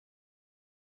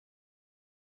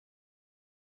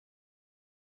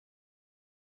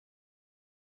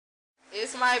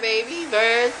It's my baby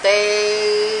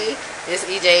birthday. It's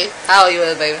EJ. How old you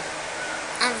is, baby?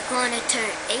 I'm going to turn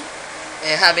 8.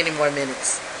 And how many more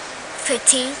minutes?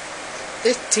 15.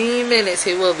 15 minutes.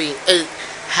 He will be 8.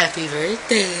 Happy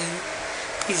birthday.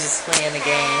 He's just playing the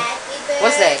game.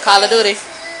 What's that? Call of Duty?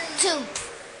 2.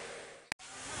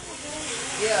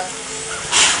 Yeah.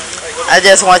 I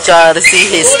just want y'all to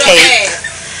see his cake.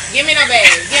 Give me the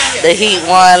bag. The Heat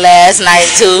won last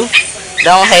night too.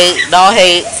 Don't hate, don't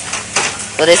hate.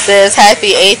 But it says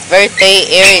happy 8th birthday,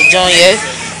 Eric Jr.,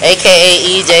 aka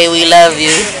EJ. We love you.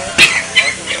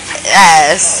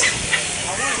 Yes.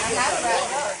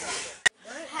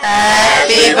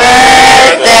 Happy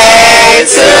birthday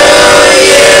to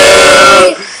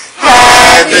you.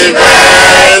 Happy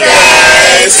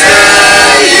birthday to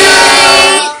you.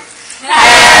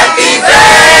 Happy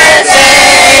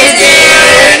birthday,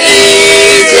 dear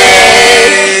EJ.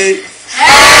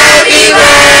 Happy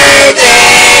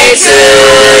birthday to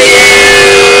you.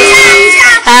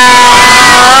 How old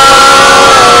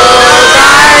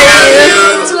are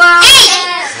you? 12.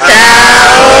 How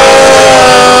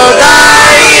old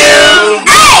are you?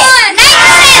 8.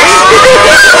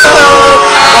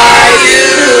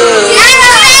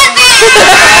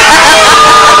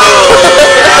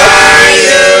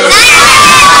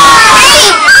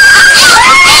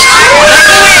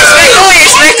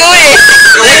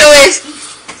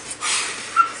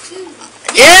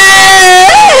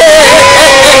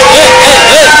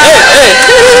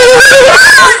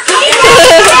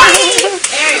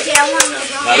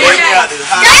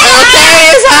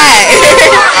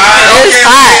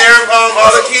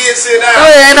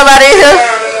 Ain't nobody here.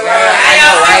 I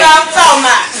know what I'm talking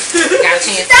about. Got a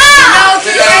chance. Say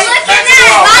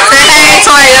hey,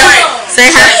 Toya. Say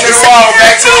hi. Back to the wall.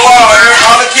 Back to the wall.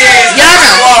 All the kids.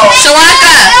 Yana.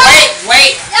 Shawaka.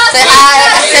 Wait. Say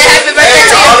hi. Say happy birthday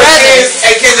to your brother.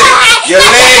 Hey, Kendrick, your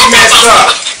leg messed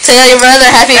up. Tell your brother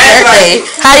happy birthday.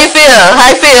 How you feel?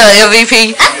 How you feel,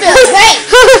 MVP? I feel great.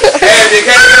 Hey, they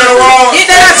can't get on the wall. Get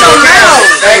that out your mouth.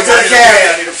 Back to the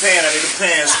cabinet. I need a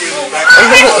pen. Excuse me. Back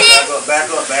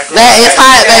up. That is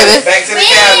hot, baby. Back to the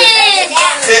cabinet.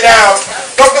 Sit down.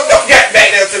 Go. Get back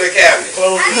there to the cabinet.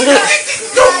 Close.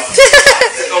 Go.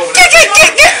 All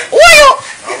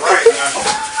right, now.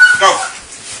 Go.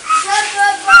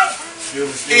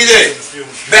 EJ,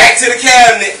 back to the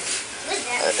cabinet.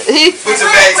 Put your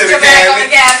back to the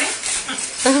cabinet.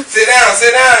 Sit down.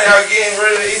 Y'all getting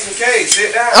ready to eat some cake.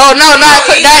 Sit down. Oh no, not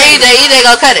EJ. EJ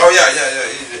gonna cut it. Oh yeah.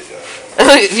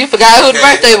 You forgot who the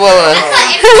birthday was.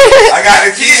 I got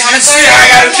the kids. You see, I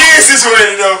got the kids this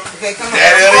way though. Okay, come on.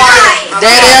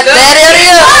 Daddy of the year. Daddy of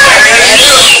the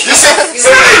year. You see,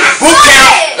 boot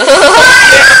count.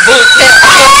 Boot camp.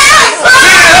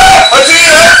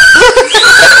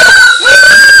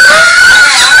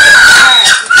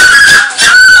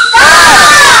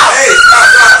 Hey,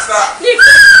 stop.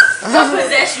 Don't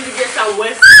possess you to get some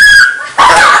West.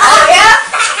 Oh yeah?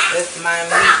 That's my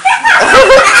meat.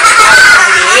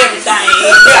 Everything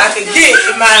I can get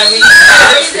in my meat.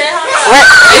 What?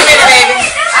 Give me the baby.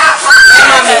 Let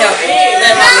mommy help.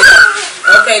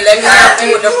 Okay, let me help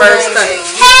you with the first thing.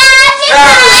 You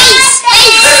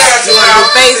want to do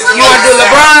face? You want to do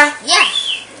LeBron? Yeah.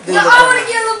 Do LeBron. I want to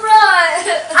get LeBron.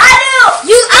 I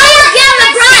do. I want to get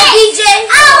LeBron, DJ.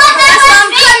 That's why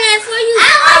I'm putting it for you.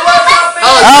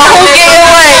 Oh, who getting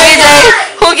what, EJ?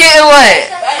 Who getting what?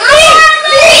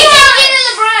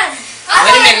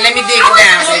 Wait a minute, let me dig it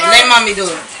down, baby. Let mommy do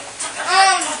it.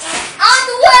 I'll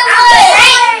do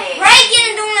it. Ray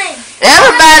getting the win.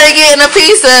 Everybody getting a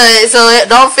piece of it, so it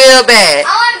don't feel bad. I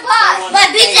want to box,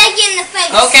 but BJ getting the face.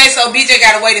 Okay, so BJ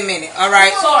gotta wait a minute. All right.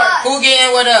 Who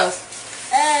getting with us?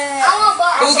 I want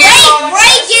box. Who getting?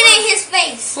 Ray getting his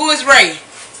face. Who is Ray?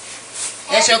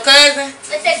 That's your cousin?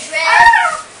 With the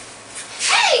dress.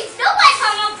 Hey, nobody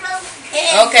talking about blue.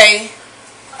 Okay.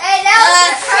 Hey, that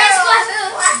was Chris Bosh.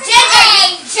 JJ,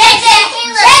 you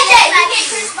get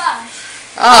Chris Bosh.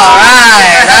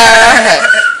 Alright.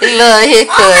 He love his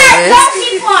cousins.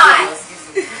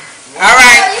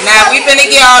 Alright, now we finna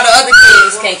get all the other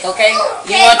kids cake, okay?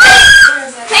 You want that?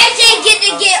 KJ get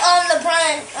to get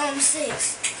LeBron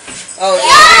 6. Oh, Yeah,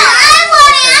 yeah. I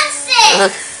want it. I'm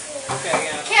 6.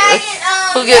 Can I get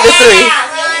Who get the 3?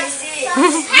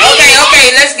 Okay,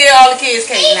 let's get all the kids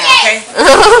cake now, okay?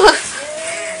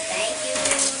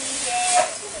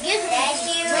 Give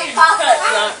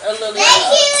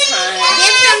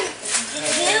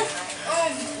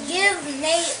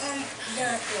Nate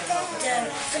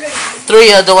the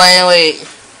 3 of Dwayne Wade.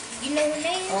 You know who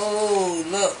Nate is? Oh,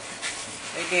 look.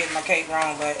 They did my cake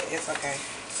wrong, but it's okay.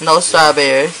 No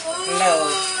strawberries. No.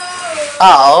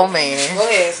 Oh man. Go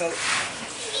ahead, so.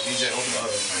 DJ, open the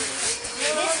other one.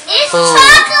 It's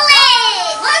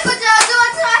chocolate! Look what y'all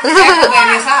doing to my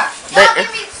Baby, it's hot. Y'all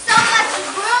give me so much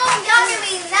room. Y'all give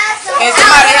me not so much. Can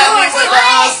somebody help me with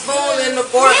the spoon and the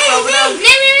fork over there?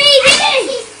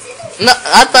 No,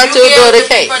 I thought you were doing the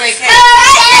cake. For the cake.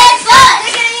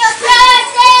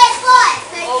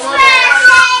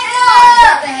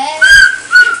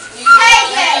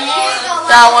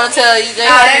 I want to tell you, Jay,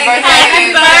 happy birthday.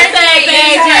 Happy birthday,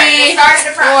 baby.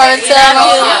 You want to tell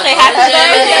them? Say happy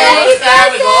birthday. We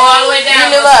go all the way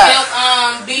down to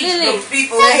the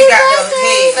people that he got those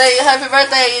heads. Say happy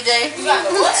birthday, Jay. You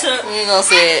ain't gonna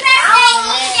say it.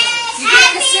 You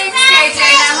gave the 6, KJ,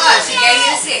 not her. She gave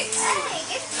you the 6.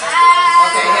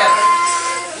 Okay, help.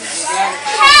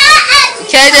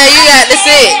 KJ, you got the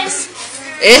 6.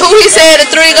 And who he said the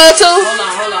 3 go to?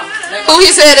 Hold on. Who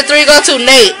he said the 3 go to?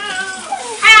 Nate.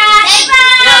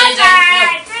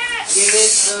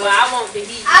 Well, I want the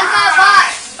heat. I got bought.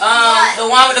 The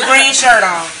one with the green shirt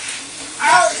on.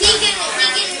 Oh, he getting the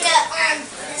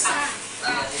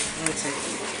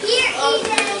Here, EJ.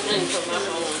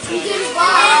 You get a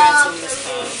ball.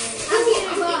 I'm getting a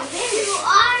ball. You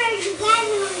are. You got it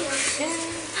on your.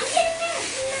 I'm getting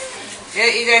it.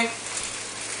 Yeah, EJ.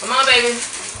 Come on, baby.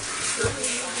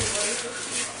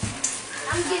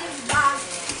 I'm getting a ball.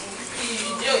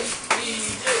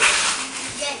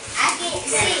 Yes, I get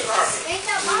 6. Ain't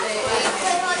no ball.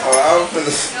 Oh, I was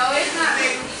finna.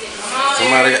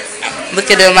 Somebody got. Look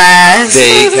at them eyes.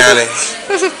 Dade County.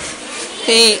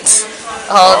 Heat.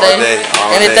 All day.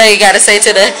 Anything you gotta say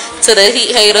to the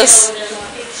heat haters?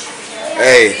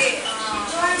 Hey,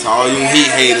 to all you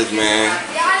heat haters, man.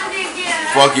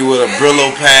 Fuck you with a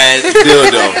Brillo pad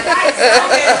dildo.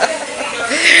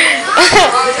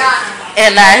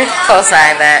 And I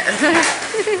co-sign that.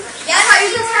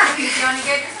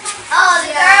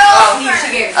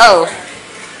 Oh.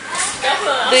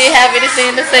 Do you have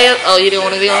anything to say? Oh, you didn't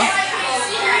want to be on?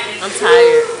 I'm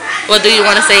tired. Well, do you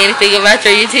want to say anything about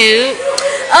your YouTube?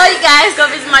 Oh, you guys, go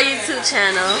visit my YouTube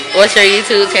channel. What's your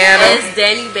YouTube channel? It's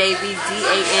Danny Baby,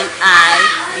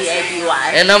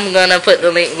 DANIBABY. And I'm going to put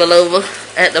the link below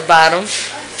at the bottom.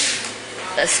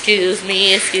 Excuse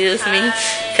me.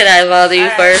 Could I bother you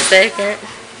for a second?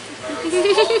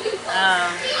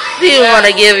 Do you want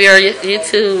to give your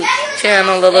YouTube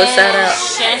channel a little shout out?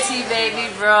 Shanty Baby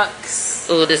Brooks.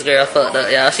 Ooh, this girl fucked up,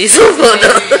 y'all. She's so fucked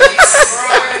up.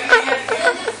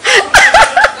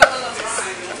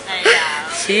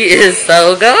 She is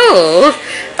so gold.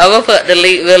 I'm going to put the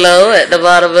link below at the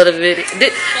bottom of the video. Do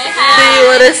you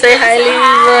want to say hi,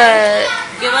 Lisa?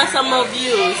 Give us some more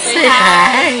views. Say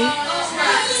hi.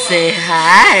 Say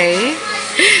hi.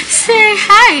 Say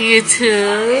hi,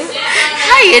 YouTube.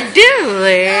 How you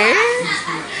doing?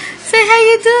 Say how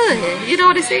you doing. You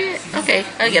don't want to say it? Okay,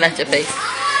 I'll get out your face.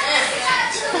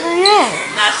 Oh, yeah.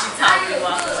 Now she talking,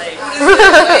 walk away.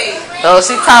 Oh,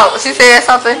 she talked. She said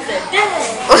something.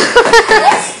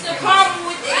 What's the problem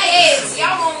with the eggs?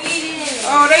 Y'all won't eat it.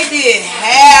 Oh, they did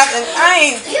half, and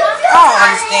I don't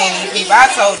understand these people.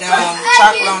 I told them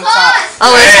chocolate on top.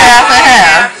 Oh, it's half and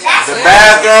half. The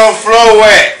bathroom floor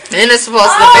wet. And it's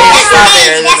supposed to be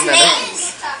strawberries, isn't it?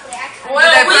 Well,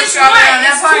 which one?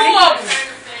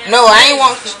 No, I ain't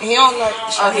want. He don't like.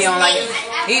 Oh, he don't like it.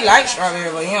 He likes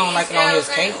strawberry, but he don't like it on his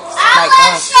cake. I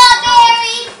love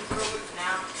strawberry.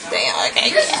 Damn, I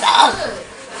can't get it off.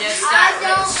 I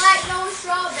don't like no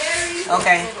strawberry.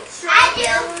 Okay. I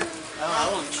do.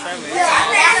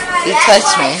 She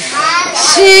touched me.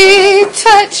 She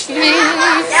touched me.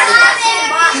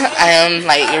 I am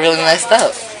like really messed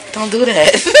up. Don't do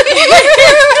that.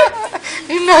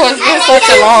 You know it's been such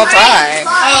a long time.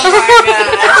 Oh my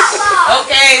God.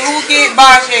 Okay, who get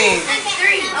box eggs?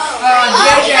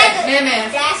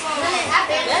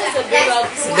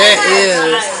 That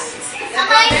is.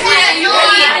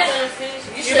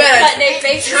 You better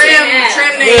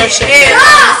trim their head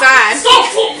on the side.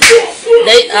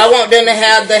 I want them to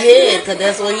have the head, because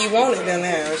that's what he wanted them to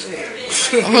have. Shit.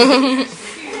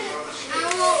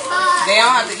 They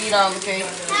don't have to eat all the cake.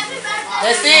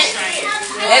 That's it?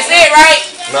 That's it, right?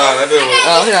 No, that didn't work.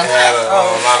 Oh, yeah. It had a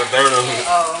lot of dirt on it.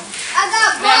 Oh. I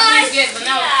got boss.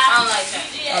 I don't like that.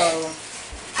 Oh.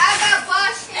 I got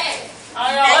boss.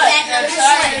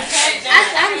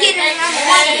 I'm getting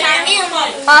another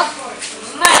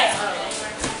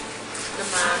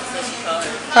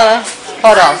Huh?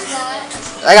 Hold on.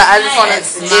 I just want to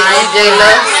give DJ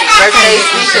Love birthday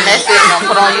speech and that's it. And I'm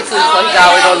put on YouTube so he can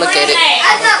always go look at it.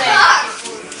 I got boss.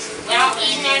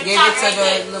 Give it to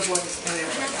the little boy.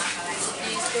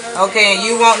 Okay, and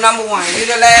you want number 1. You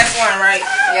the last one, right?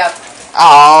 Yep.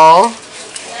 Aww.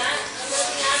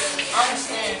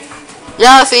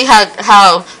 Y'all see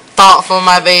how thoughtful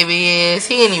my baby is.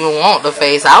 He didn't even want the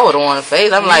face. I would have wanted the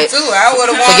face. I'm like, too. I would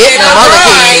have wanted forget them other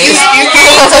kids. You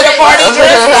came to the party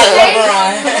dressed like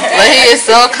LeBron. But he is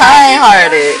so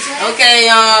kind-hearted.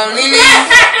 Okay, Nene.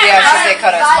 Yeah, she said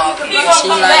cut her small. She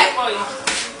like,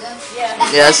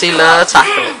 Yeah, she loves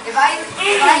chocolate. If I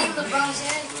eat LeBron's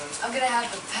head, I'm gonna have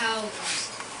the power.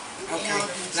 Okay.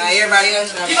 Now everybody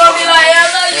else. you gonna be like, I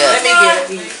love you. Let me get a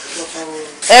beat.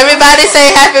 Everybody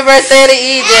say happy birthday to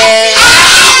EJ.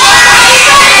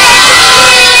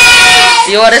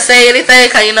 You want to say anything?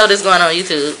 Cause you know this going on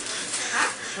YouTube.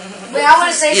 Wait, I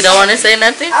want to say You don't want to say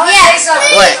nothing? I want to say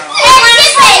something. What?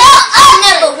 I'm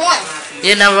number one.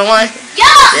 You're number one?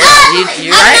 Yeah,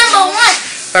 you right? I'm number one.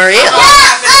 For real?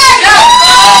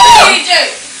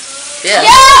 DJ. Yeah.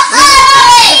 Yeah,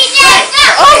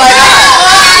 Oh my God.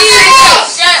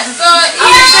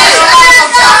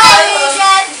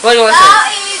 What do you want to say?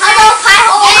 I know pie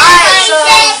hole.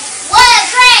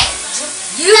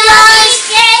 You guys,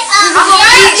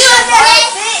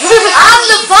 I'm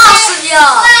the boss of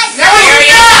y'all.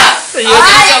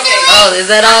 Oh, is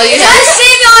that all you If I have?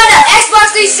 see you on the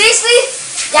Xbox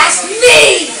 360, that's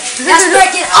me. That's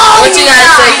breaking all What you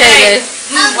gotta say, KJ?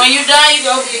 When you done, you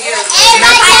go get your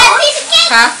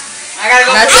Huh? I gotta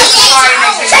go to Nothing. the party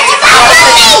next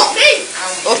week.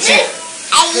 What you?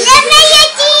 I love my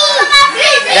Yeti.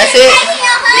 That's it?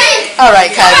 All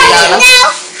right, Kaviana.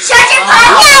 I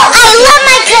love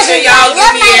my cousin. Y'all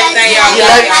give me everything y'all You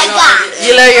got.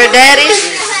 You love your daddy?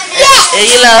 And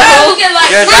you love who?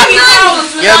 Your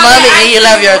your mommy, and you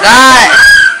love your God.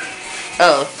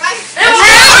 Oh.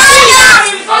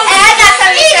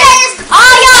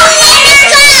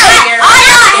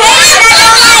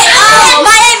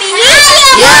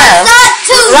 Yeah.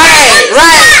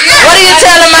 Right. What are you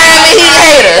telling Miami Heat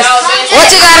haters? What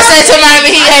you gotta say to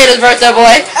Miami Heat haters, birthday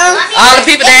boy? All the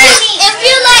people that ain't. If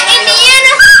you like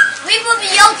Indiana, we will be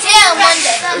your town one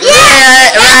day.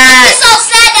 Yeah, right. It's so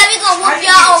sad that we gonna whoop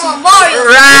y'all on Memorial.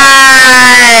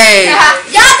 Right.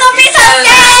 Y'all gonna be so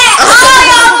sad. Oh,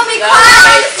 y'all gonna be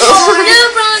crying.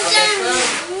 LeBron James,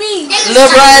 me.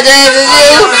 LeBron James is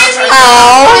you?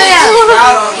 Oh.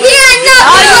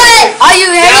 Are you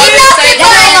ready?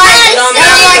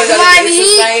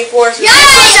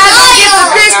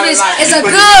 It's a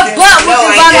good butt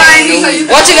whooping by Miami Heat.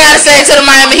 What you gotta say to the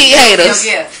Miami Heat haters?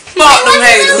 Fuck them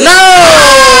haters. No,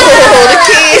 the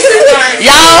kids.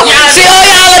 Y'all, she owe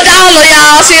y'all $1,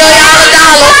 y'all. She owe y'all $1.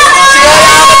 She owe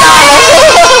y'all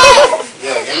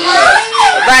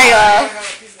 $1. Bye, y'all.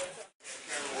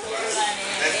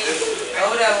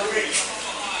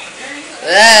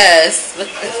 Yes.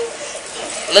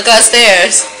 Look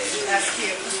upstairs.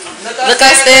 Look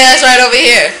upstairs right over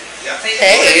here.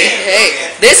 Hey.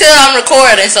 This is I'm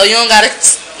recording, so you don't gotta,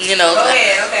 you know. Go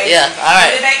ahead, okay. Yeah, all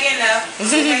right. Put it back in there. I'm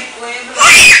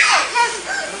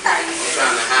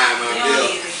trying to hide my bill.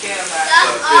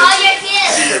 All your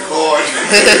kids. Recording.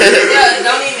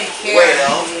 Don't even care. Wait,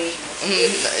 though.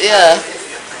 Yeah.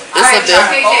 It's a bill.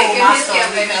 Hey,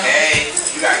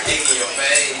 you got cake in your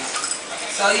face.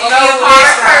 So you know who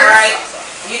this from, right?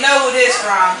 You know who this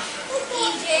from.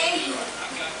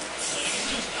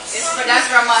 That's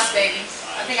from us, baby.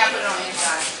 I think I put it on the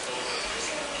inside.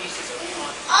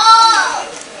 Oh!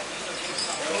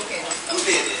 Who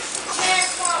did this?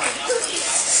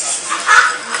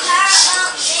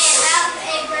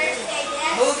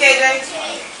 Who, KJ?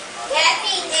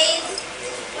 Happy Dave's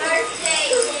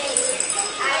birthday.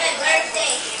 Happy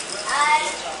birthday. I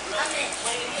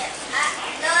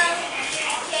love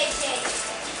KJ.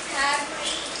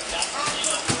 Happy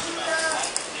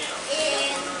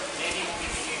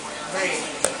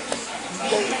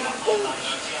Uncle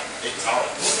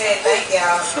Okay, thank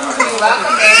y'all. You're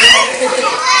welcome, baby.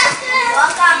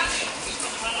 Welcome.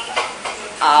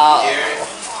 Oh.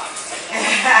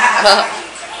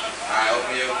 Alright,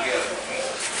 open your bill.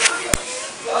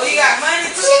 Oh, you got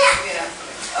money too?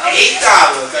 $8,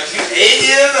 cause you 8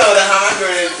 years older, how my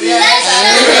girl is.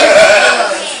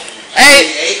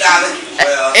 Hey, $8.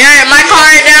 Well, Aaron, my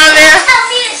card down there.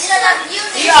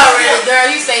 He already, girl,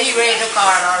 he said he read the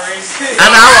card already. I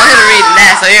know, I want him to read it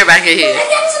now so everybody can hear.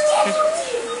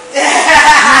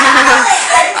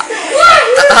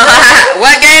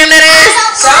 What game that is?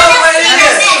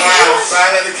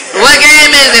 What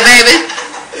game is it, baby?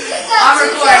 I'm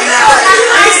recording now.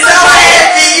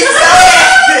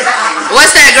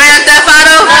 What's that, Grand Theft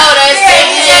Auto? No, that's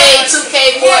NBA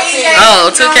 2K14.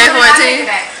 Oh, 2K14?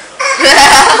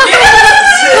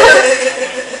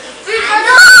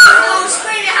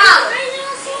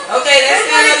 Okay, that's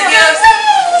the end of the gifts.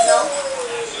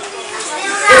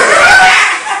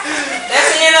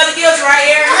 That's the end of the gifts right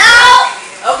here.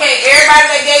 Okay, everybody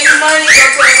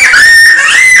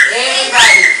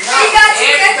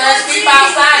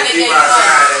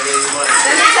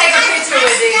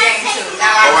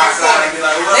Let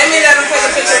me let him take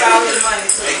a picture of all his money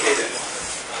too.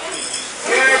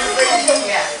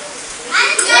 Yeah.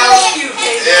 That was cute,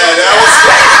 baby. Yeah, that was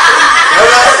cute.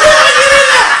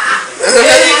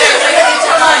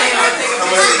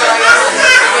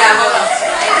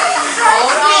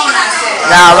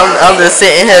 Nah, I'm just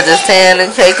sitting here just tearing the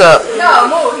cake up. No,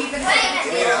 move.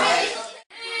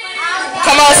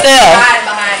 Come on, Steph.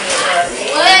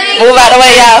 Move out the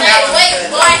way, y'all.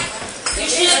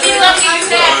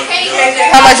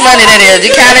 How much money that is?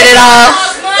 You counted it all?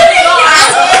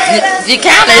 You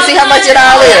counted it. See how much it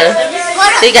all is?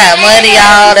 He got money,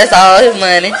 y'all. That's all his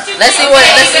money. Let's see what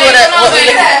we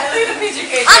look at.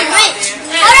 I'm rich.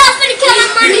 Hold on, I'm gonna count my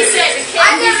money.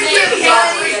 I never get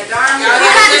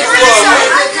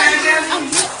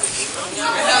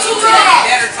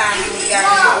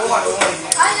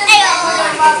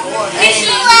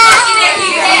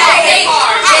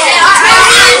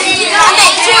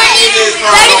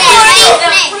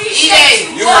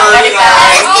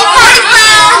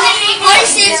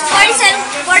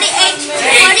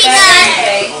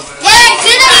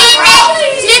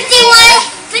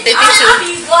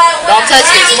Don't touch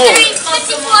it, move.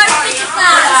 $54, $55.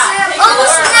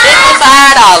 Almost $55.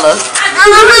 I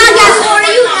got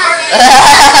 40 you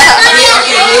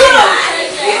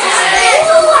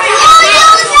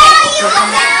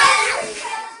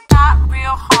Not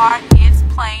real hard.